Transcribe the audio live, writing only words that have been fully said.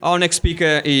Our next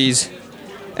speaker is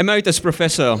Emeritus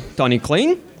Professor Tony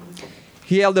Klein.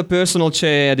 He held a personal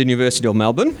chair at the University of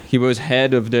Melbourne. He was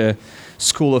head of the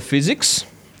School of Physics.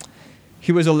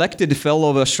 He was elected Fellow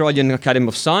of the Australian Academy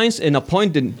of Science and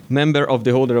appointed member of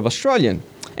the Order of Australian.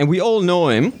 And we all know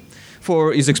him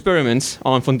for his experiments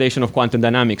on foundation of quantum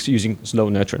dynamics using slow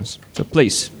neutrons. So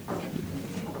please.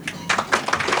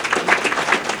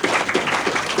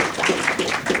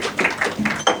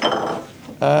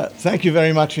 Thank you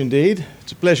very much indeed.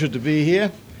 It's a pleasure to be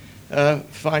here.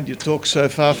 Find your talk so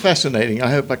far fascinating.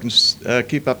 I hope I can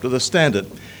keep up to the standard.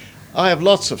 I have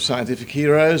lots of scientific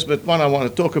heroes, but one I want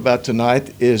to talk about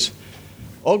tonight is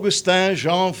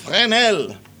Augustin-Jean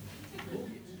Fresnel.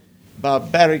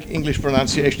 Barbaric English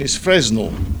pronunciation is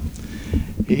Fresnel.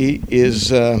 He is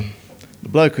the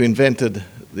bloke who invented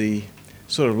the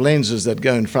sort of lenses that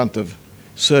go in front of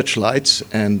searchlights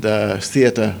and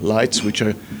theatre lights, which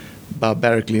are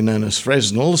barbarically known as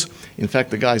Fresnels. In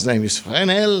fact, the guy's name is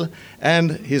Fresnel,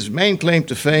 and his main claim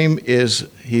to fame is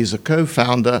he's a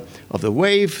co-founder of the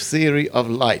wave theory of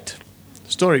light.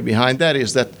 The story behind that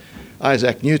is that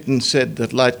Isaac Newton said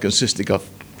that light consisted of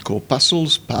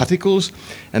corpuscles, particles,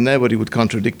 and nobody would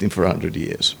contradict him for 100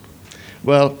 years.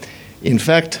 Well, in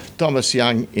fact, Thomas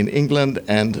Young in England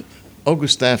and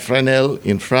Augustin Fresnel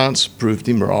in France proved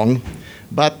him wrong,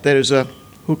 but there's a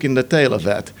hook in the tail of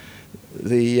that.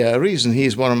 The reason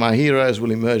he's one of my heroes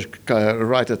will emerge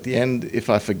right at the end. If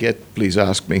I forget, please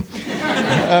ask me.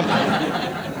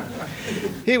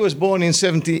 He was born in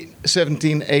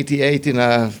 1788 in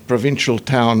a provincial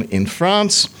town in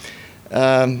France.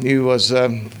 He was a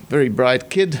very bright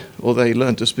kid, although he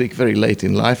learned to speak very late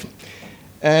in life.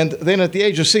 And then at the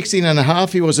age of 16 and a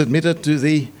half, he was admitted to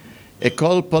the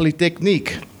École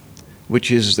Polytechnique,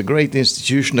 which is the great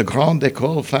institution, a grande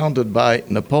école founded by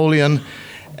Napoleon.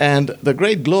 And the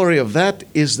great glory of that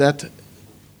is that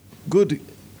good,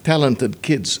 talented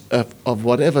kids of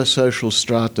whatever social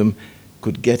stratum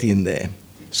could get in there.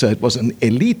 So it was an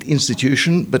elite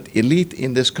institution, but elite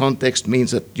in this context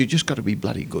means that you just got to be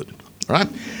bloody good, right?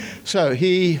 So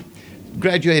he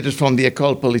graduated from the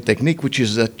École Polytechnique, which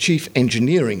is a chief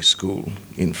engineering school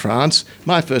in France.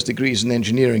 My first degree is in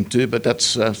engineering too, but that's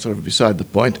sort of beside the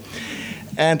point.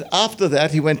 And after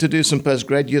that, he went to do some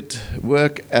postgraduate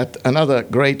work at another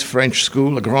great French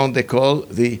school, a grande école,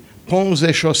 the Ponts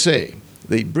et Chaussées,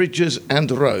 the bridges and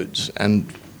roads.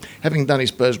 And having done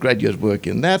his postgraduate work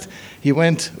in that, he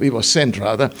was sent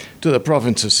to the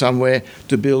provinces somewhere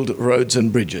to build roads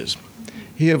and bridges.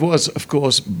 He was, of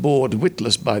course, bored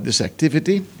witless by this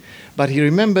activity, but he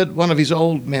remembered one of his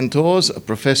old mentors, a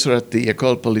professor at the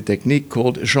École Polytechnique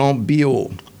called Jean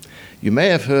Biot. You may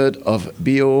have heard of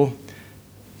Biot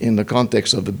in the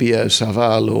context of the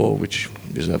Biot-Savart law, which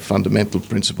is a fundamental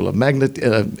principle of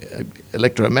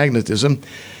electromagnetism.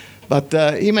 But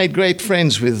he made great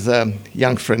friends with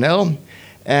young Fresnel,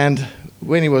 and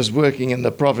when he was working in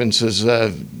the provinces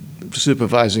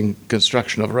supervising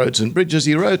construction of roads and bridges,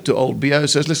 he wrote to old Biot,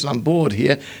 says, listen, I'm bored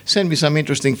here, send me some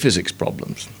interesting physics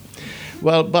problems.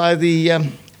 Well, by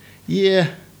the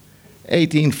year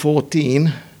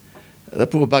 1814, the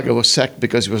poor bugger was sacked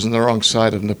because he was on the wrong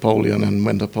side of Napoleon, and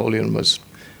when Napoleon was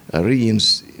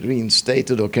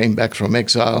reinstated or came back from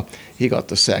exile, he got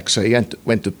the sack. So he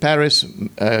went to Paris,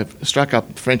 struck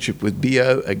up friendship with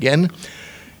Biot again,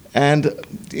 and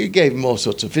he gave him all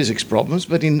sorts of physics problems.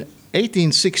 But in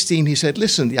 1816, he said,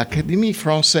 listen, the Académie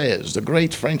Française, the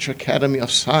great French Academy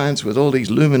of Science with all these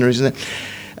luminaries in it,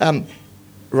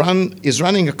 is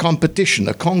running a competition,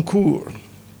 a concours,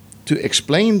 to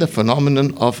explain the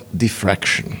phenomenon of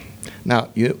diffraction. Now,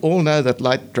 you all know that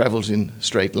light travels in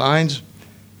straight lines,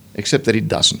 except that it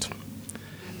doesn't.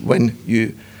 When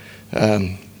you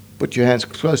put your hands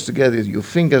close together, your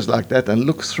fingers like that, and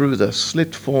look through the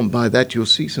slit formed by that, you'll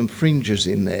see some fringes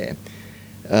in there,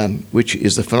 which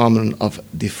is the phenomenon of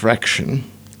diffraction.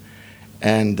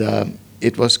 And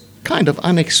it was kind of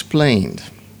unexplained.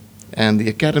 And the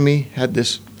Academy had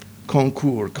this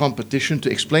competition to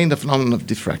explain the phenomenon of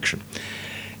diffraction.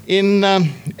 In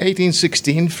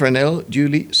 1816, Fresnel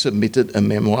duly submitted a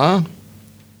memoir,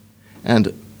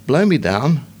 and blow me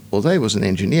down, although he was an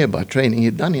engineer by training,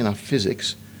 he'd done enough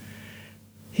physics,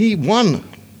 he won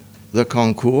the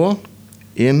concours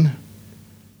in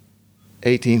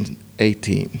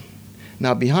 1818.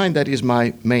 Now, behind that is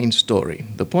my main story.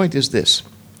 The point is this.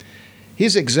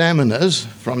 His examiners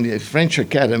from the French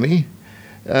Academy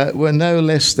were no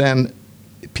less than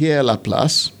Pierre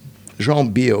Laplace,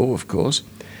 Jean Biot, of course,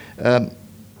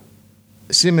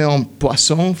 Siméon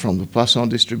Poisson from the Poisson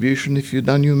distribution, if you've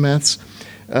done your maths,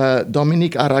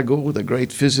 Dominique Arago, the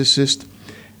great physicist,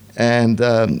 and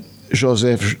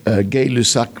Joseph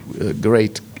Gay-Lussac, a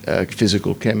great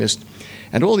physical chemist,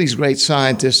 and all these great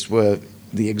scientists were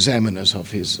the examiners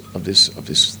of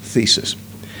this thesis.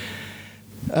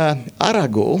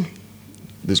 Arago,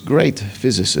 this great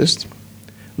physicist,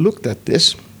 looked at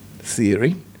this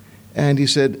theory and he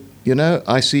said, you know,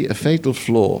 I see a fatal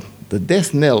flaw. The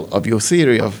death knell of your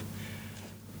theory of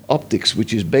optics,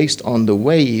 which is based on the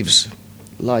waves,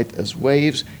 light as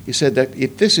waves, he said that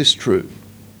if this is true,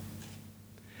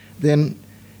 then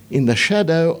in the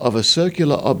shadow of a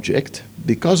circular object,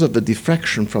 because of the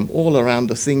diffraction from all around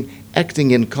the thing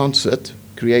acting in concert,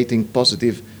 creating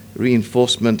positive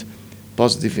reinforcement,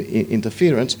 positive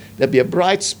interference, there'd be a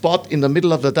bright spot in the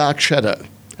middle of the dark shadow.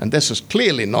 And this is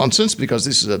clearly nonsense, because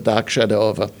this is a dark shadow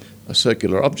of a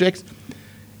circular object.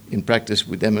 In practice,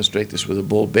 we demonstrate this with a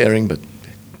ball bearing, but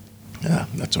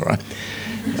that's all right.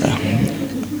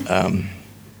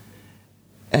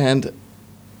 And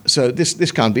so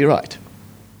this can't be right.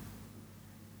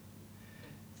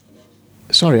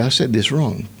 Sorry, I said this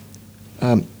wrong.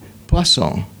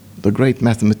 Poisson, the great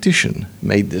mathematician,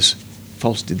 made this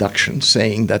false deduction,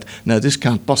 saying that, no, this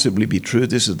can't possibly be true,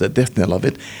 this is the death knell of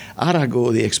it.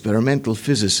 Arago, the experimental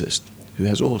physicist, who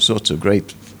has all sorts of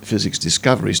great physics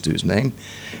discoveries to his name,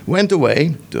 went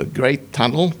away to a great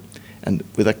tunnel, and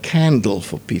with a candle,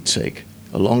 for Pete's sake,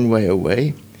 a long way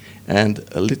away, and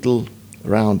a little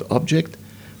round object,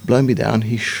 blow me down,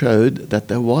 he showed that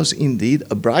there was indeed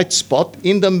a bright spot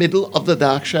in the middle of the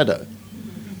dark shadow.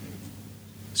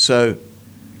 So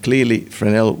clearly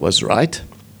Fresnel was right.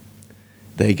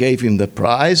 They gave him the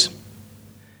prize,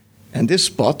 and this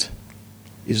spot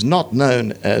is not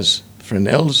known as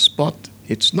Fresnel's spot.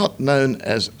 It's not known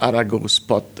as Arago's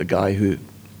spot, the guy who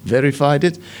verified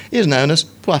it. It's known as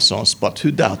Poisson's spot, who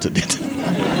doubted it.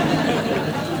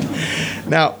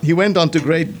 Now, he went on to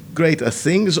greater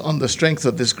things on the strength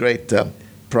of this great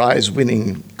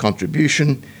prize-winning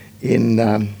contribution. He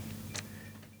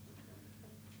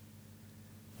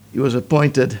was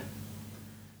appointed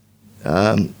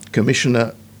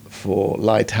commissioner for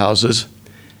lighthouses,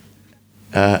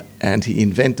 and he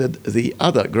invented the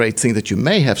other great thing that you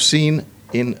may have seen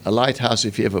in a lighthouse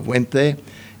if you ever went there,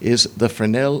 is the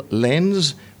Fresnel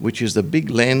lens, which is the big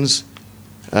lens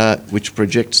which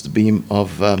projects the beam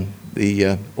of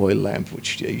the oil lamp,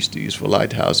 which they used to use for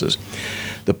lighthouses.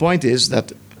 The point is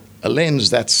that a lens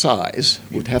that size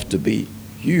would have to be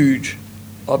huge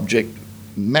object,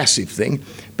 massive thing,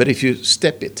 but if you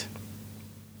step it,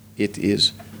 it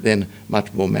is then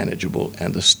much more manageable.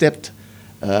 And the stepped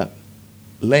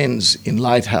lens in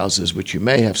lighthouses, which you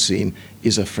may have seen,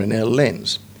 is a Fresnel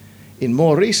lens. In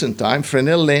more recent time,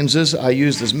 Fresnel lenses are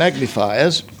used as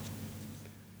magnifiers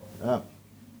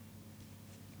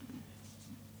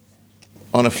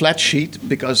on a flat sheet,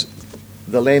 because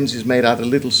the lens is made out of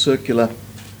little circular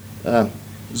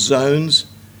zones,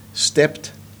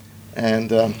 stepped,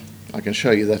 and I can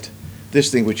show you that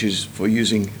this thing, which is for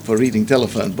reading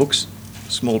telephone books,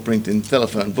 small print in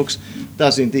telephone books,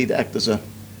 does indeed act as a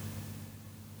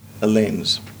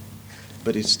lens,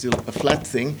 but it's still a flat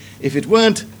thing. If it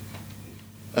weren't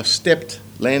a stepped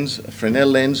lens, a Fresnel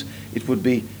lens, it would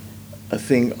be a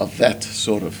thing of that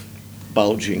sort of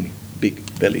bulging,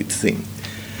 big-bellied thing.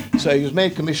 So he was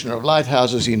made commissioner of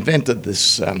lighthouses. He invented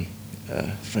this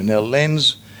Fresnel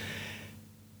lens.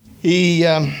 He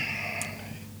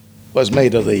was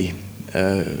made of the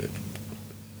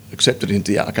accepted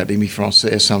into the Académie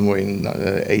Française somewhere in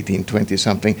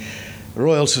 1820-something.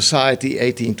 Royal Society,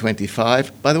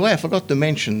 1825. By the way, I forgot to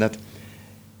mention that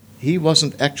he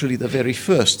wasn't actually the very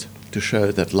first to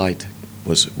show that light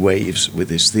was waves with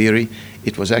his theory.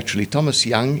 It was actually Thomas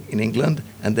Young in England,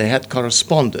 and they had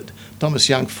corresponded. Thomas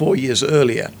Young, 4 years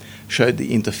earlier, showed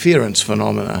the interference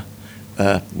phenomena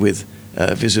with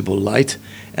visible light,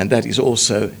 and that is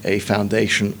also a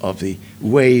foundation of the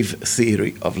wave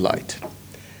theory of light.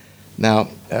 Now,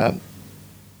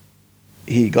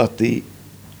 he got the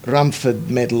Rumford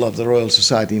Medal of the Royal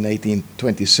Society in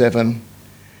 1827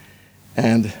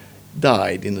 and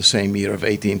died in the same year of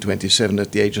 1827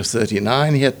 at the age of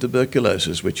 39. He had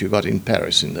tuberculosis, which you got in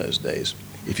Paris in those days,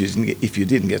 if you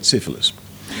didn't get syphilis.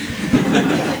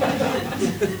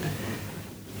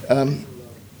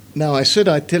 Now, I said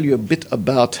I'd tell you a bit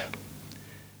about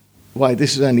why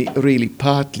this is only really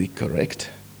partly correct,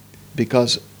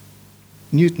 because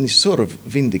Newton is sort of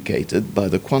vindicated by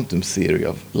the quantum theory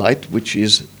of light, which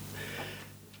is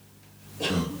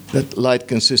that light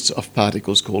consists of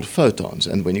particles called photons,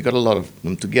 and when you got a lot of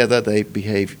them together, they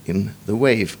behave in the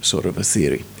wave sort of a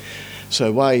theory.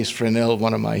 So why is Fresnel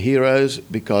one of my heroes?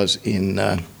 Because in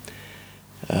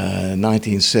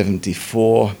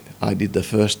 1974, I did the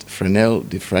first Fresnel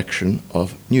diffraction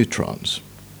of neutrons.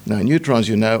 Now, neutrons,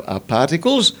 you know, are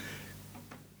particles,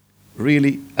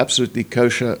 really absolutely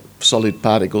kosher, solid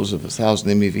particles of 1,000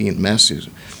 MeV in mass.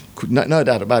 No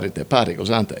doubt about it, they're particles,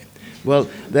 aren't they? Well,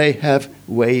 they have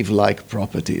wave-like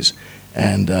properties.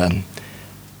 And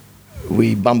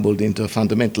we bumbled into a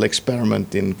fundamental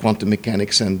experiment in quantum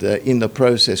mechanics, and in the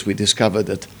process we discovered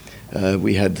that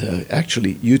we had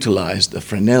actually utilized the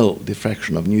Fresnel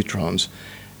diffraction of neutrons.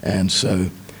 And so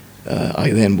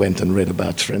I then went and read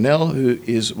about Fresnel, who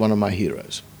is one of my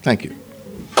heroes. Thank you.